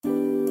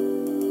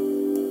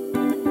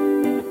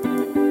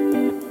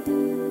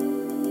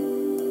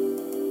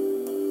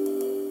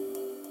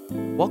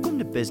Welcome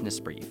to Business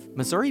Brief,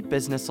 Missouri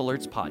Business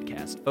Alert's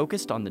podcast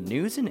focused on the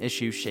news and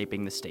issues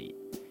shaping the state.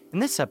 In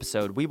this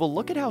episode, we will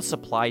look at how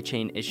supply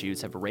chain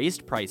issues have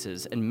raised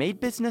prices and made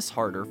business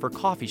harder for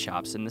coffee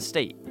shops in the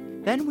state.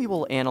 Then we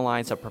will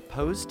analyze a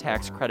proposed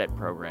tax credit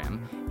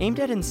program aimed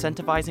at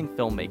incentivizing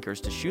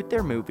filmmakers to shoot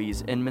their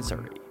movies in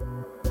Missouri.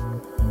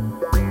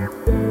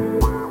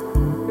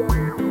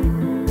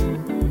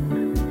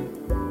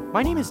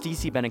 My name is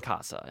DC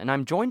Benincasa, and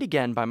I'm joined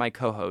again by my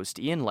co-host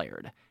Ian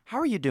Laird. How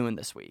are you doing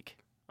this week?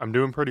 I'm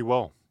doing pretty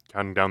well,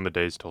 counting down the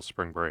days till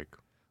spring break.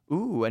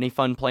 Ooh, any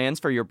fun plans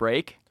for your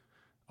break?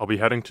 I'll be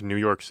heading to New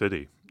York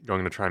City,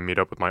 going to try and meet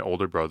up with my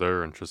older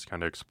brother and just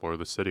kind of explore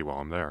the city while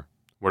I'm there.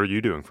 What are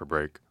you doing for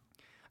break?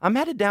 I'm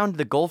headed down to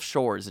the Gulf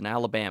Shores in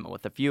Alabama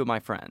with a few of my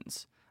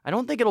friends. I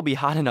don't think it'll be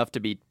hot enough to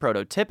be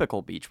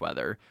prototypical beach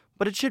weather,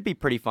 but it should be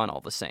pretty fun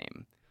all the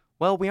same.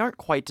 Well, we aren't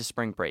quite to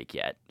spring break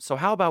yet, so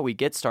how about we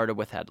get started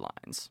with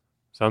headlines?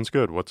 Sounds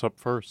good. What's up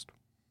first?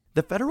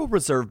 The Federal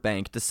Reserve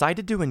Bank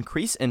decided to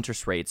increase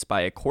interest rates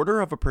by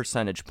 0.25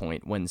 percentage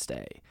point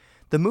Wednesday.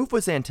 The move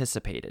was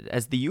anticipated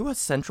as the U.S.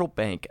 Central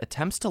Bank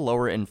attempts to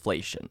lower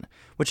inflation,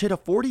 which hit a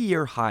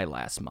 40-year high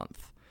last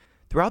month.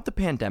 Throughout the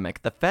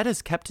pandemic, the Fed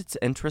has kept its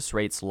interest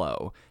rates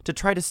low to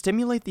try to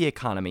stimulate the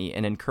economy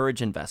and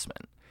encourage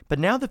investment. But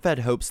now the Fed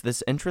hopes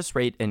this interest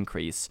rate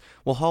increase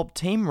will help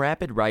tame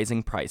rapid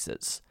rising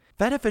prices.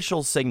 Fed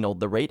officials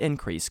signaled the rate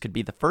increase could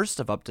be the first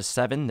of up to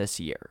 7 this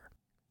year.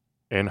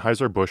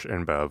 Anheuser-Busch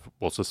InBev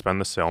will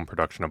suspend the sale and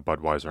production of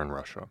Budweiser in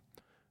Russia.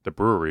 The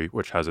brewery,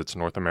 which has its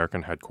North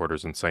American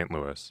headquarters in St.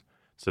 Louis,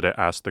 said it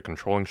asked the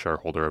controlling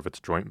shareholder of its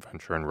joint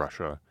venture in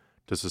Russia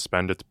to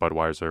suspend its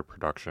Budweiser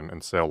production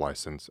and sale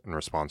license in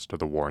response to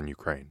the war in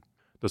Ukraine.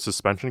 The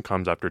suspension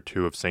comes after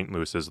 2 of St.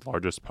 Louis's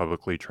largest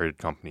publicly traded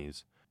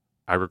companies,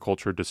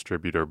 agriculture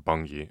distributor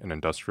Bunge and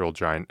industrial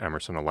giant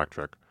Emerson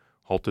Electric,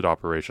 halted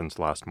operations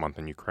last month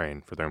in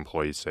Ukraine for their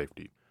employees'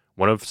 safety.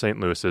 One of St.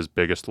 Louis's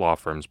biggest law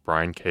firms,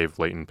 Bryan Cave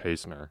Leighton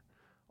Paisner,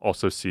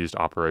 also seized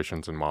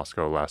operations in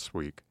Moscow last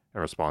week in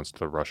response to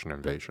the Russian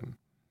invasion.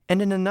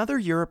 And in another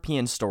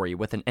European story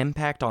with an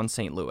impact on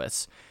St.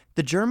 Louis,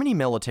 the Germany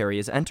military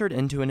has entered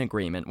into an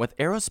agreement with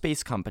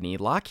aerospace company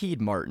Lockheed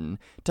Martin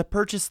to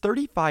purchase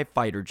 35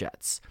 fighter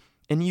jets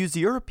and use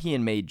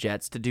European-made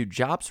jets to do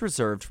jobs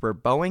reserved for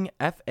Boeing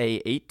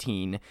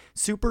FA-18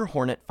 Super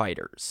Hornet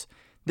fighters.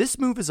 This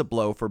move is a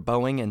blow for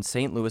Boeing and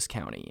St. Louis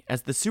County,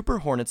 as the Super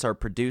Hornets are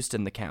produced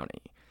in the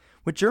county.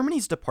 With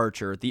Germany's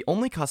departure, the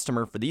only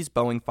customer for these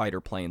Boeing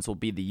fighter planes will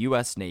be the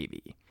U.S.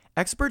 Navy.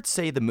 Experts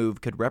say the move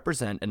could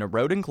represent an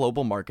eroding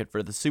global market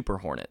for the Super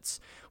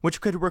Hornets,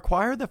 which could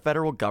require the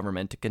federal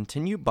government to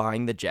continue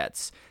buying the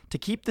jets to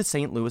keep the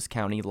St. Louis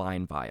County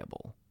line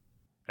viable.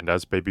 And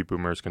as baby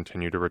boomers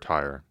continue to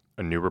retire,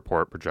 a new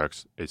report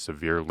projects a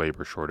severe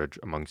labor shortage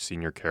among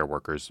senior care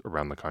workers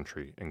around the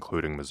country,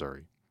 including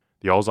Missouri.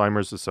 The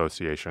Alzheimer's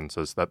Association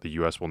says that the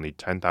U.S. will need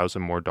 10,000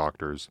 more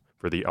doctors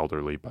for the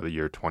elderly by the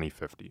year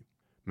 2050.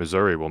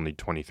 Missouri will need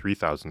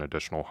 23,000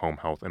 additional home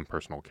health and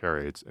personal care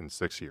aides in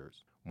 6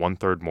 years,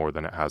 1/3 more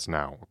than it has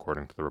now,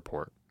 according to the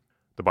report.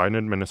 The Biden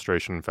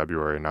administration in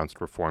February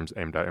announced reforms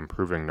aimed at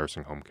improving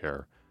nursing home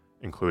care,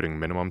 including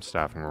minimum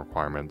staffing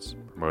requirements,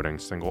 promoting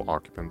single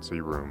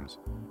occupancy rooms,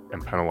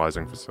 and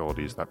penalizing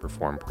facilities that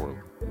perform poorly.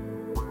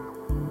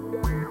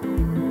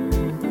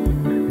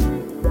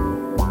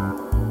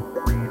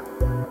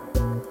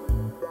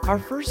 Our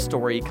first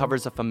story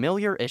covers a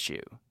familiar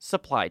issue,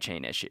 supply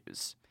chain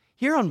issues.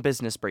 Here on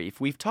Business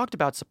Brief, we've talked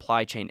about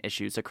supply chain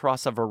issues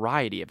across a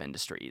variety of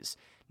industries.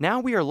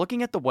 Now we are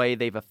looking at the way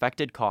they've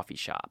affected coffee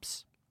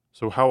shops.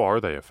 So how are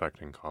they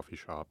affecting coffee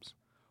shops?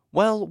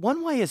 Well,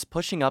 one way is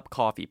pushing up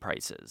coffee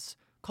prices.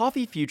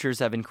 Coffee futures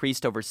have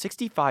increased over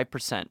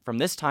 65% from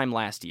this time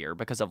last year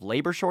because of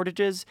labor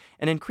shortages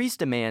and increased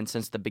demand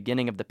since the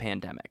beginning of the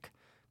pandemic.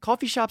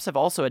 Coffee shops have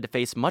also had to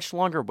face much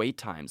longer wait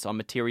times on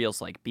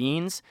materials like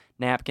beans,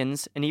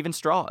 napkins, and even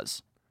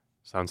straws.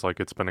 Sounds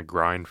like it's been a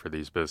grind for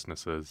these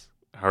businesses.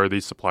 How are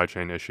these supply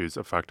chain issues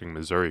affecting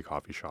Missouri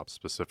coffee shops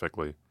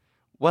specifically?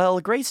 Well,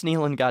 Grace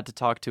Nealon got to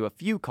talk to a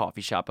few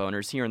coffee shop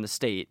owners here in the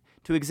state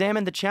to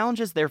examine the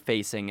challenges they're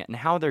facing and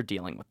how they're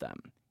dealing with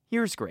them.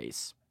 Here's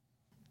Grace.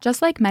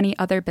 Just like many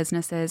other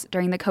businesses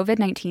during the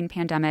COVID-19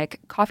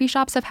 pandemic, coffee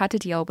shops have had to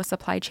deal with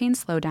supply chain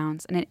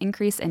slowdowns and an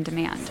increase in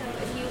demand.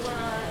 If you want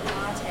a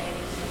latte,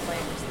 any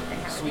flavors that they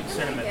have. Sweet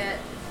cinnamon.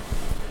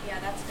 Yeah,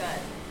 that's good.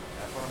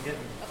 That's what I'm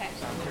getting. Okay.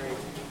 Sounds great.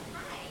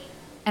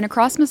 And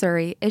across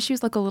Missouri,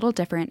 issues look a little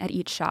different at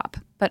each shop,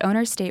 but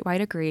owners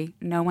statewide agree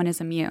no one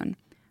is immune.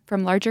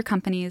 From larger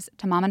companies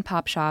to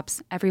mom-and-pop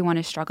shops, everyone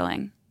is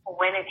struggling.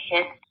 When it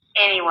hits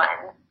anyone,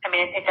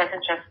 it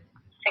doesn't just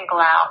single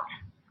out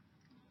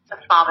the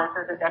small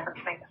business, it doesn't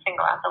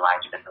single out the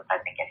large business. I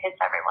think it hits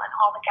everyone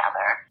all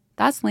together.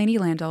 That's Lainey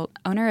Landolt,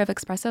 owner of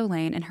Espresso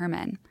Lane in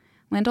Herman.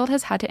 Landolt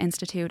has had to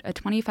institute a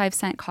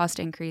 25-cent cost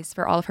increase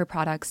for all of her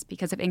products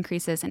because of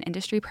increases in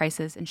industry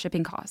prices and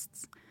shipping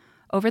costs.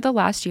 Over the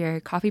last year,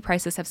 coffee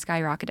prices have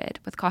skyrocketed,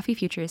 with coffee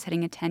futures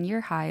hitting a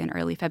 10-year high in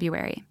early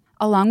February.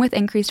 Along with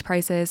increased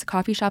prices,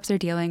 coffee shops are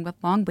dealing with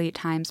long wait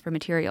times for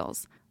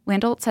materials.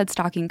 Landolt said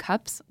stocking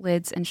cups,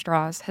 lids, and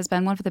straws has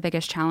been one of the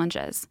biggest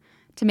challenges.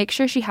 To make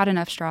sure she had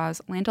enough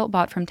straws, Landolt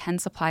bought from 10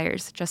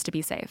 suppliers just to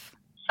be safe.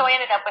 So I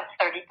ended up with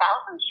 30,000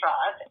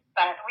 straws,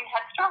 but we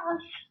had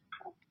straws.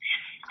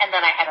 And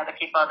then I had other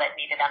people that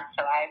needed them,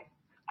 so I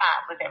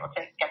was able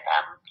to get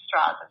them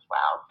straws as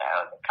well. So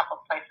a couple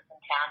of places in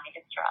town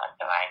needed straws,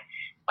 so I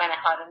went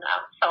ahead and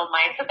sold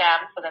mine to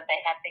them so that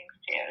they had things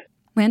too.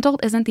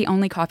 Landolt isn't the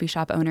only coffee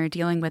shop owner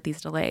dealing with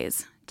these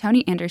delays.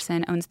 Tony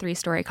Anderson owns 3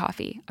 Story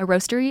Coffee, a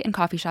roastery and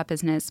coffee shop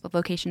business with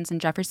locations in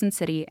Jefferson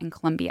City and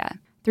Columbia.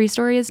 3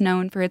 Story is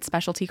known for its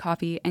specialty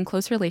coffee and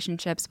close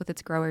relationships with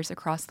its growers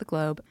across the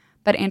globe,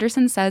 but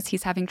Anderson says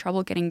he's having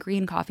trouble getting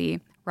green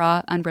coffee,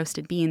 raw,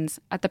 unroasted beans,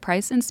 at the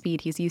price and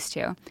speed he's used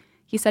to.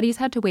 He said he's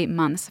had to wait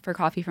months for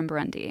coffee from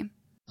Burundi.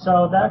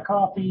 So that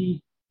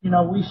coffee,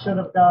 we should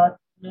have got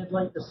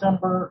mid-late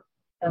December,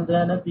 and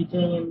then it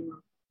became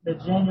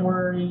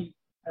mid-January,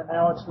 and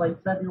now it's late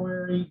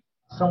February.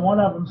 So one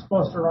of them's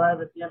supposed to arrive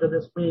at the end of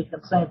this week,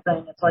 and same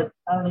thing. It's like,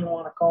 I don't even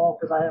want to call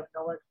because I have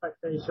no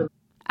expectation.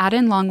 Add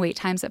in long wait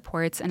times at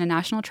ports and a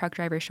national truck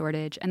driver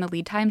shortage, and the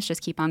lead times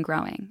just keep on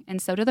growing,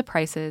 and so do the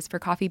prices for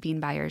coffee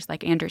bean buyers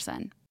like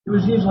Anderson. It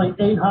was usually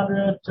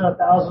 $800 to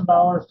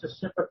 $1,000 to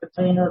ship a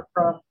container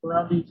from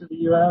Burundi to the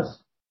U.S.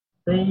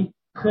 They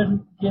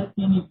couldn't get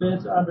any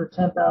bids under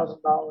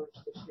 $10,000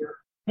 this year.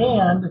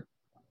 And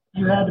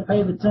you had to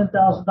pay the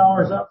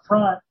 $10,000 up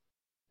front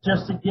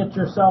just to get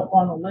yourself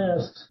on the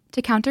list.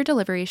 To counter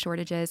delivery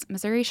shortages,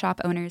 Missouri shop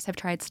owners have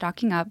tried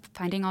stocking up,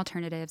 finding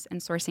alternatives,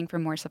 and sourcing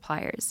from more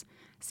suppliers.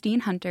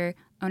 Steen Hunter,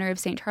 owner of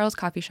St. Charles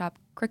coffee shop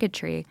Crooked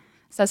Tree,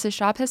 says his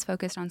shop has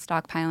focused on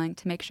stockpiling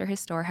to make sure his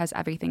store has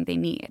everything they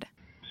need.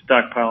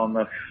 Stockpile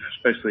enough,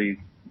 especially,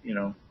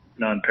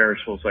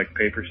 non-perishables like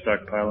paper,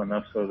 stockpile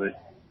enough so that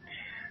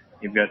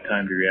you've got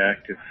time to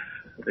react if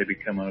they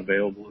become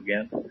unavailable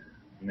again.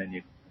 And then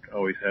you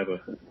always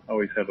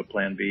have a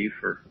plan B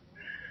for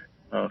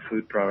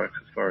food products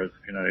as far as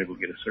if you're not able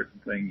to get a certain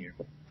thing, you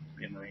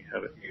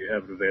have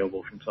it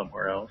available from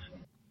somewhere else.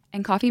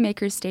 And coffee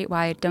makers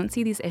statewide don't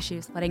see these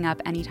issues letting up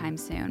anytime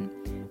soon.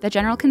 The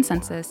general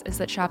consensus is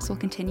that shops will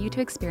continue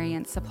to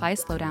experience supply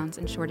slowdowns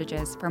and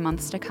shortages for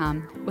months to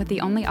come, with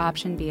the only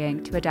option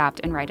being to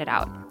adapt and ride it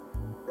out.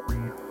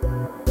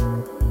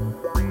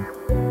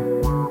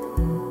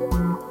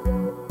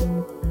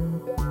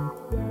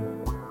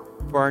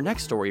 For our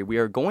next story, we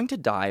are going to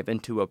dive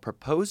into a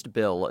proposed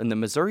bill in the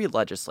Missouri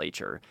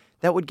legislature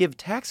that would give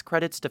tax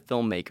credits to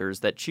filmmakers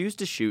that choose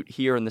to shoot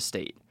here in the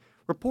state.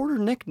 Reporter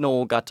Nick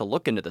Knoll got to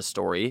look into the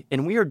story,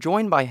 and we are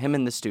joined by him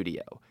in the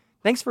studio.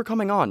 Thanks for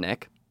coming on,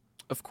 Nick.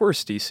 Of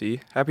course,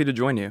 DC. Happy to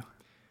join you.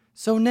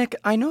 So, Nick,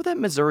 I know that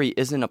Missouri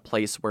isn't a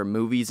place where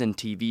movies and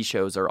TV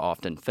shows are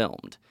often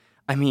filmed.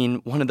 I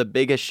mean, one of the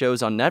biggest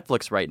shows on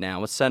Netflix right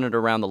now is centered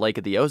around the Lake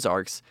of the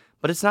Ozarks,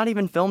 but it's not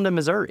even filmed in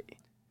Missouri.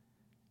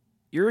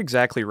 You're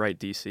exactly right,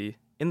 DC.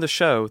 In the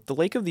show, the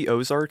Lake of the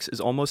Ozarks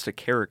is almost a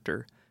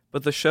character,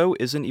 but the show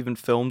isn't even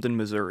filmed in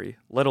Missouri,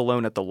 let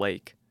alone at the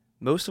lake.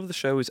 Most of the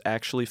show is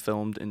actually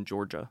filmed in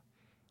Georgia.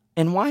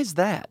 And why is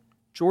that?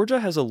 Georgia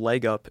has a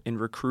leg up in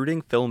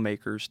recruiting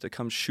filmmakers to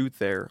come shoot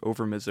there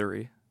over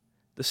Missouri.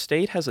 The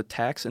state has a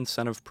tax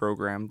incentive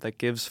program that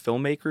gives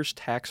filmmakers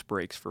tax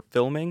breaks for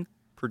filming,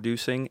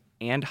 producing,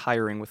 and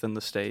hiring within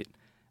the state,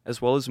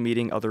 as well as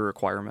meeting other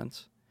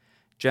requirements.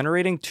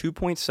 Generating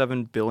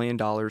 $2.7 billion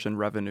in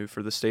revenue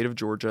for the state of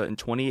Georgia in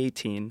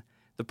 2018,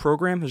 the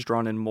program has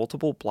drawn in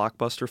multiple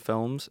blockbuster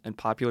films and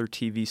popular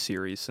TV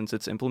series since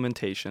its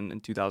implementation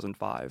in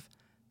 2005.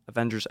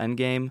 Avengers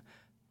Endgame,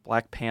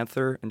 Black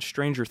Panther, and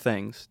Stranger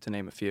Things, to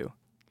name a few.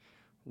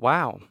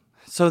 Wow.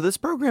 So this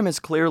program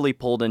has clearly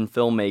pulled in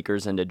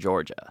filmmakers into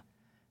Georgia.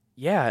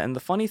 Yeah, and the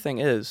funny thing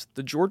is,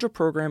 the Georgia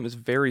program is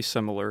very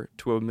similar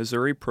to a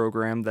Missouri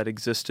program that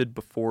existed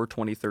before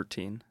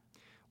 2013.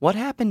 What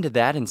happened to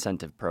that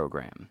incentive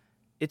program?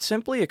 It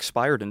simply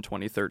expired in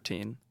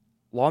 2013.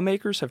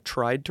 Lawmakers have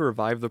tried to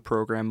revive the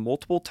program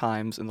multiple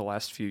times in the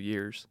last few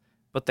years,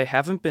 but they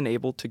haven't been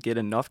able to get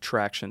enough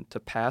traction to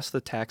pass the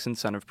tax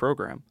incentive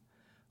program.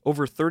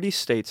 Over 30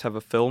 states have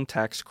a film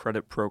tax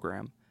credit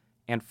program,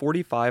 and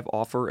 45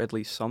 offer at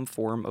least some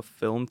form of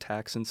film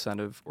tax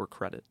incentive or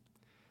credit.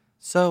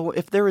 So,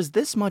 if there is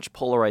this much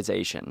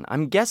polarization,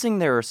 I'm guessing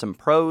there are some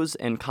pros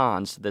and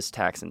cons to this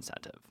tax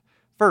incentive.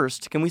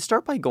 First, can we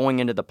start by going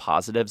into the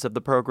positives of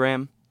the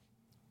program?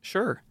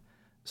 Sure.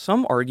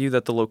 Some argue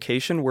that the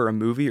location where a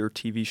movie or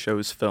TV show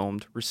is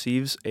filmed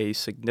receives a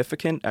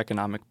significant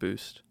economic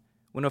boost.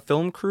 When a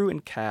film crew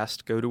and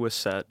cast go to a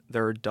set,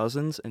 there are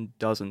dozens and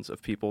dozens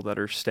of people that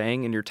are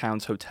staying in your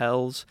town's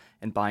hotels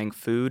and buying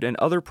food and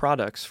other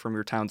products from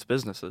your town's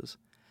businesses.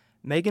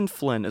 Megan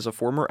Flynn is a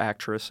former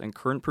actress and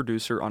current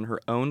producer on her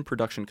own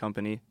production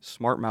company,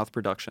 Smart Mouth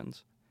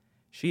Productions.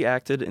 She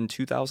acted in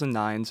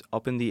 2009's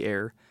Up in the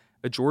Air,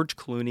 a George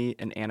Clooney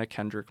and Anna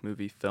Kendrick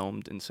movie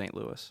filmed in St.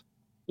 Louis.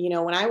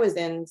 When I was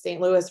in St.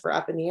 Louis for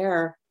Up in the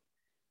Air,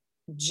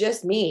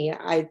 just me,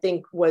 I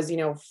think was,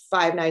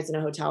 5 nights in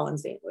a hotel in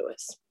St.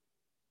 Louis.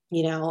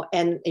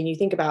 and you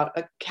think about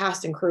a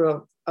cast and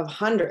crew of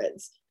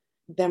hundreds,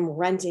 them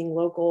renting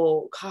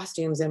local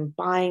costumes and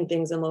buying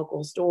things in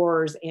local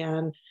stores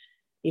and,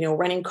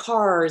 renting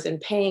cars and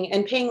paying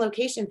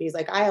location fees.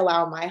 Like I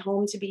allow my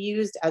home to be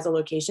used as a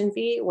location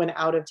fee when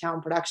out of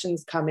town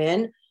productions come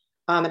in.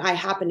 And I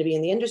happen to be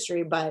in the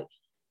industry, but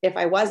if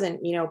I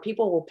wasn't,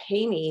 people will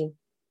pay me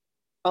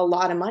a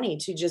lot of money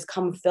to just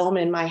come film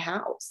in my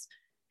house.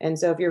 And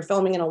so if you're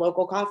filming in a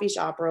local coffee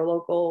shop or a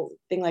local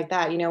thing like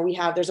that,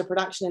 there's a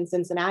production in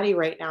Cincinnati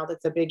right now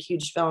that's a big,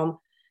 huge film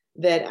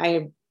that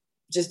I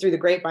just through the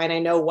grapevine, I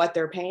know what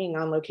they're paying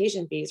on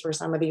location fees for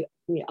some of the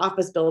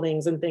office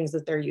buildings and things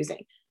that they're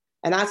using.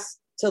 And that's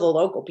to the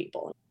local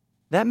people.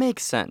 That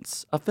makes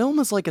sense. A film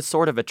is like a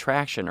sort of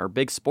attraction or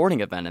big sporting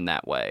event in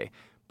that way,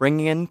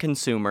 bringing in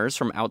consumers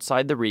from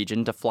outside the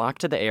region to flock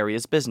to the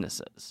area's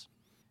businesses.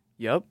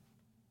 Yep.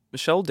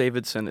 Michelle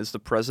Davidson is the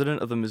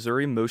president of the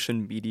Missouri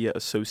Motion Media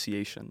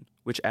Association,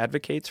 which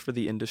advocates for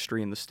the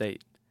industry in the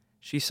state.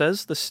 She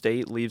says the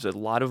state leaves a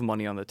lot of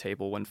money on the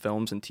table when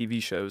films and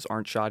TV shows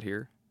aren't shot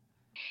here.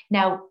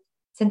 Now,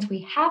 since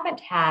we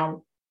haven't had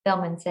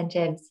film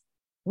incentives,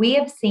 we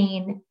have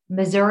seen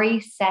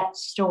Missouri set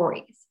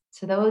stories.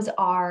 So those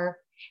are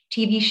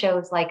TV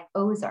shows like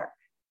Ozark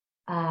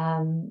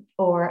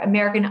or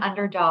American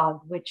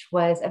Underdog, which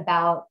was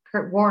about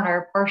Kurt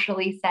Warner,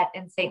 partially set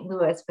in St.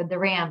 Louis for the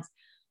Rams.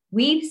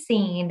 We've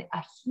seen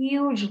a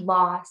huge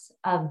loss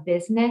of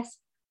business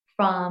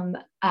from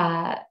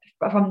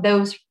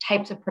those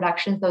types of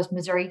productions, those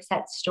Missouri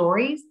set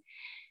stories.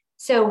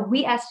 So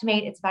we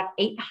estimate it's about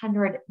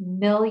 $800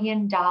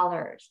 million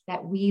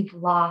that we've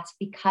lost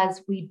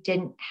because we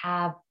didn't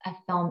have a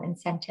film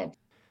incentive.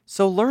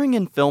 So luring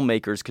in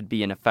filmmakers could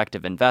be an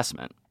effective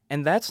investment.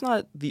 And that's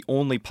not the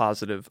only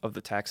positive of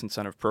the tax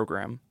incentive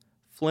program.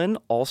 Flynn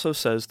also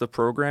says the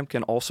program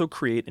can also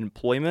create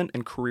employment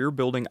and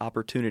career-building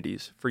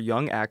opportunities for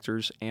young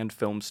actors and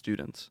film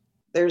students.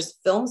 There's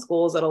film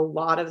schools at a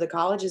lot of the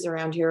colleges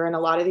around here, and a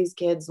lot of these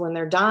kids, when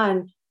they're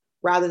done,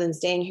 rather than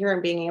staying here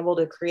and being able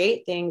to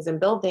create things and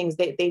build things,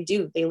 they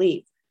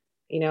leave,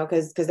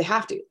 because they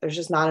have to. There's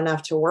just not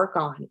enough to work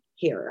on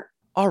here.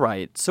 All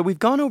right, so we've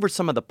gone over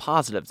some of the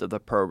positives of the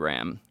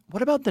program.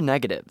 What about the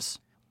negatives?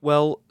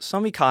 Well,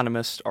 some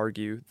economists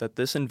argue that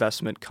this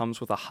investment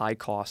comes with a high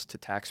cost to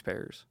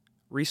taxpayers.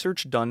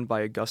 Research done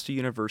by Augusta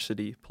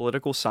University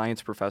political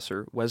science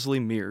professor Wesley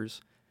Mears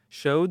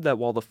showed that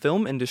while the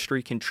film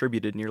industry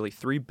contributed nearly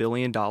 $3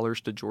 billion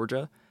to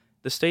Georgia,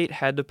 the state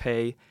had to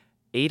pay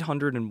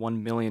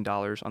 $801 million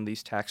on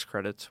these tax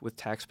credits with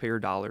taxpayer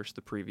dollars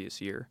the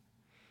previous year.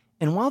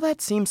 And while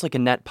that seems like a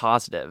net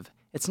positive,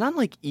 it's not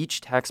like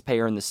each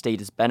taxpayer in the state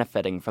is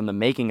benefiting from the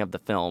making of the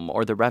film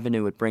or the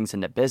revenue it brings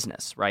into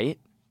business, right?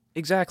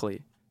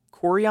 Exactly.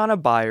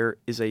 Coriana Bayer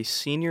is a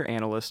senior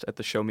analyst at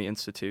the Show Me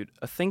Institute,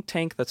 a think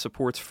tank that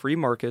supports free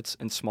markets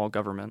and small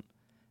government.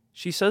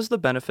 She says the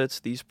benefits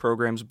these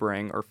programs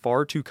bring are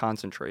far too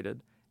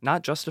concentrated,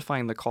 not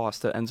justifying the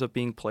cost that ends up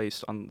being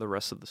placed on the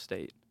rest of the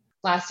state.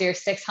 Last year,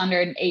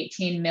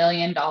 $618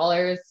 million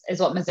is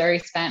what Missouri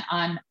spent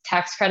on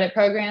tax credit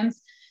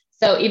programs.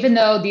 So even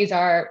though these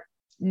are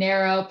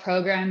narrow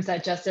programs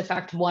that just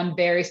affect one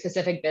very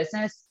specific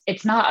business,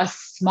 it's not a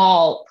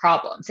small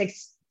problem.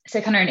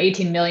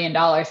 $618 million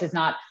is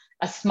not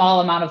a small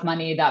amount of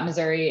money that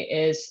Missouri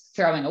is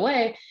throwing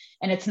away.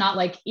 And it's not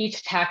like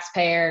each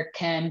taxpayer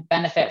can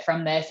benefit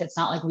from this. It's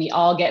not like we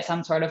all get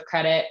some sort of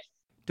credit.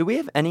 Do we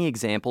have any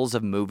examples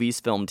of movies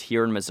filmed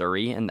here in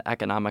Missouri and the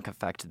economic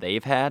effect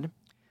they've had?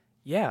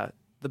 Yeah,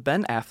 the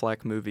Ben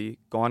Affleck movie,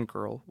 Gone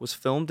Girl, was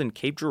filmed in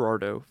Cape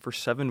Girardeau for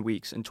 7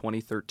 weeks in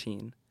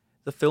 2013.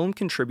 The film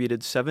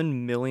contributed $7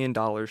 million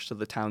to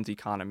the town's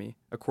economy,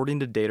 according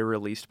to data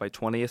released by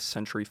 20th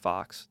Century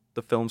Fox,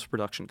 the film's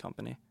production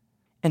company.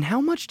 And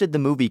how much did the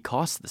movie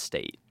cost the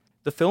state?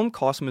 The film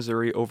cost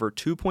Missouri over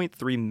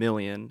 $2.3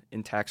 million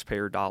in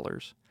taxpayer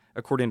dollars,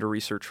 according to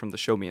research from the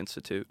Show Me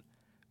Institute.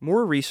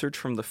 More research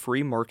from the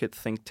free market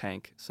think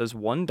tank says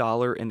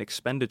 $1 in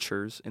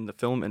expenditures in the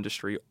film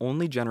industry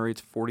only generates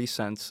 40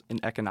 cents in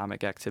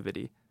economic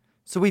activity.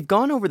 So we've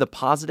gone over the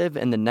positive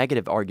and the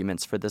negative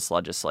arguments for this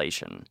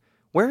legislation.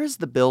 Where is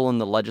the bill in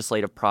the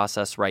legislative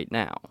process right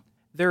now?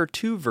 There are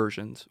two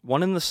versions,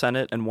 one in the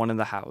Senate and one in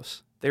the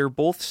House. They are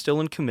both still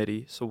in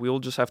committee, so we'll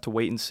just have to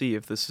wait and see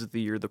if this is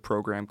the year the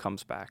program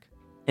comes back.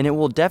 And it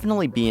will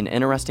definitely be an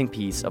interesting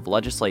piece of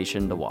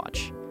legislation to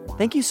watch.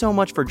 Thank you so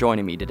much for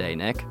joining me today,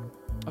 Nick.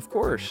 Of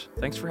course.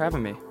 Thanks for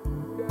having me.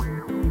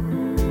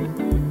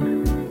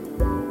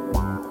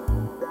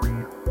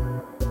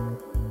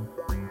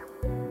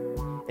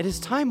 It is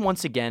time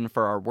once again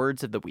for our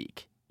words of the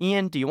week.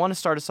 Ian, do you want to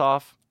start us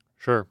off?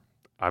 Sure.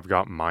 I've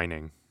got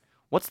mining.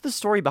 What's the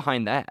story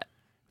behind that?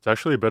 It's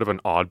actually a bit of an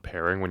odd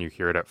pairing when you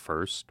hear it at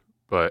first,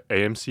 but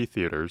AMC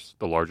Theaters,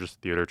 the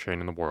largest theater chain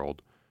in the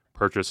world,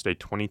 purchased a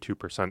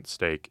 22%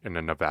 stake in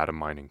a Nevada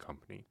mining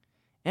company.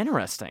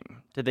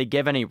 Interesting. Did they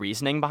give any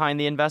reasoning behind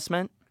the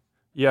investment?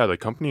 Yeah, the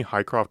company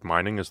Hycroft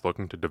Mining is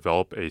looking to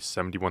develop a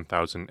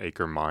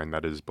 71,000-acre mine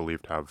that is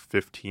believed to have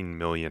 15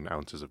 million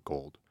ounces of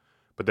gold,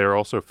 but they are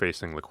also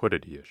facing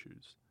liquidity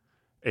issues.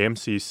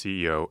 AMC's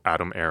CEO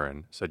Adam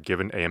Aron said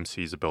given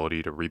AMC's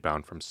ability to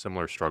rebound from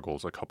similar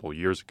struggles a couple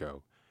years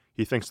ago,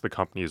 he thinks the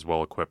company is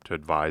well equipped to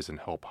advise and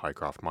help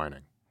Hycroft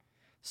Mining.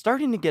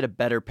 Starting to get a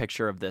better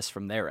picture of this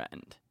from their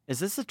end. Is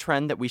this a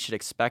trend that we should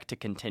expect to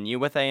continue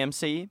with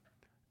AMC?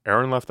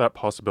 Aron left that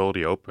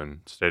possibility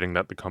open, stating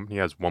that the company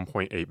has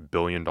 $1.8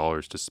 billion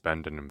to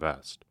spend and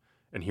invest,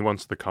 and he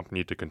wants the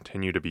company to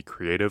continue to be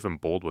creative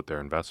and bold with their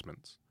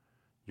investments.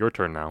 Your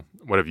turn now.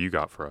 What have you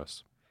got for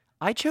us?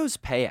 I chose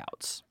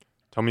payouts.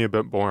 Tell me a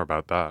bit more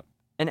about that.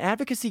 An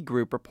advocacy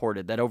group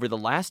reported that over the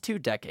last 2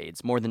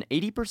 decades, more than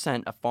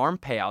 80% of farm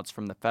payouts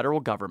from the federal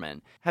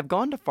government have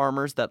gone to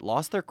farmers that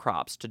lost their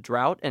crops to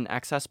drought and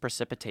excess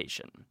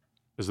precipitation.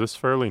 Is this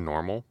fairly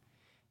normal?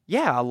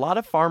 Yeah, a lot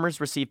of farmers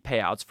receive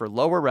payouts for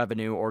lower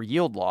revenue or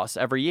yield loss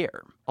every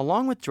year.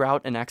 Along with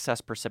drought and excess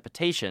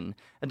precipitation,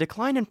 a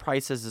decline in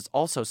prices is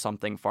also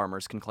something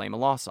farmers can claim a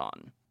loss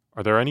on.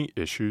 Are there any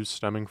issues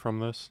stemming from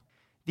this?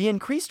 The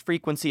increased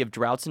frequency of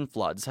droughts and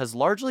floods has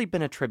largely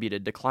been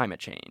attributed to climate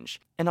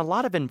change, and a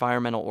lot of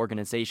environmental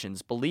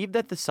organizations believe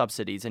that the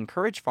subsidies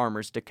encourage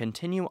farmers to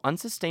continue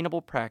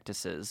unsustainable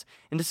practices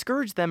and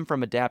discourage them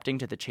from adapting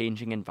to the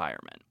changing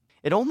environment.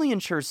 It only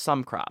insures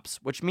some crops,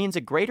 which means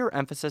a greater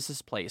emphasis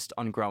is placed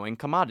on growing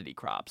commodity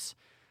crops.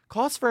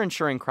 Costs for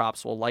insuring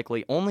crops will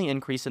likely only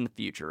increase in the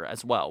future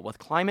as well, with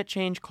climate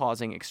change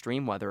causing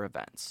extreme weather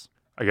events.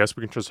 I guess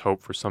we can just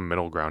hope for some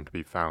middle ground to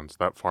be found so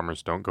that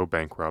farmers don't go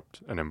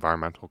bankrupt and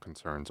environmental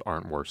concerns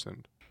aren't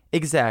worsened.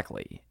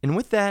 Exactly. And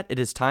with that, it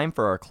is time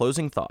for our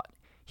closing thought.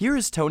 Here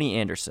is Tony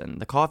Anderson,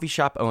 the coffee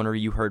shop owner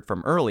you heard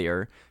from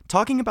earlier,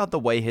 talking about the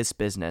way his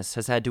business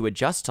has had to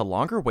adjust to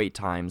longer wait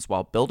times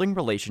while building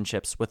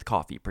relationships with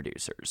coffee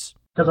producers.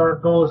 Because our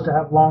goal is to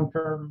have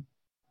long-term,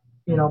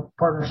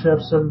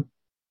 partnerships. And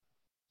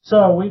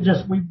so we've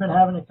been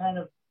having to kind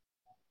of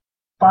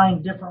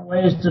find different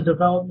ways to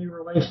develop new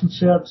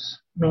relationships.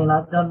 I mean,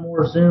 I've done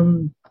more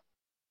Zoom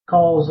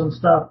calls and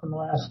stuff in the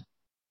last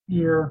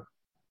year.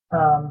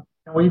 And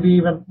we've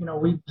even,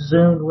 we've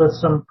Zoomed with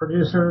some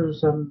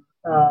producers and,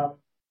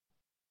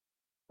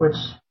 which,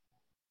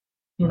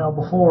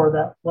 before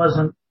that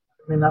wasn't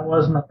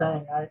a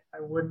thing. I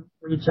wouldn't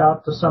reach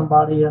out to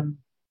somebody in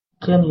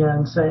Kenya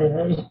and say,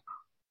 hey,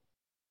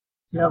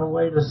 you have a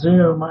way to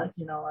Zoom. I'd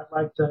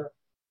like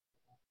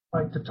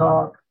to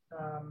talk.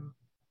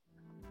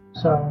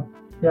 So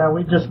yeah,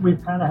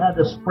 we've kind of had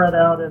to spread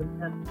out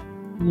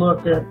and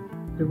look at,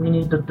 do we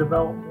need to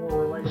develop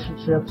more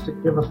relationships to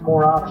give us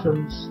more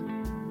options?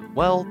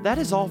 Well, that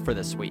is all for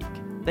this week.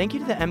 Thank you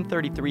to the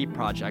M33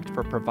 Project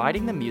for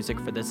providing the music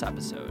for this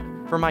episode.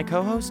 For my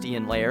co-host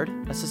Ian Laird,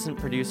 assistant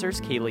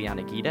producers Kaylee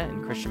Yanagita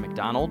and Christian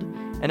McDonald,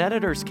 and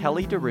editors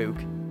Kelly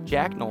DeRuke,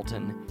 Jack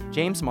Knowlton,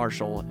 James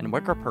Marshall, and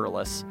Wicker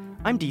Perlis,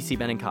 I'm DC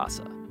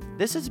Benincasa.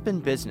 This has been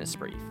Business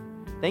Brief.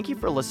 Thank you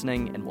for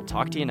listening, and we'll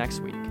talk to you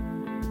next week.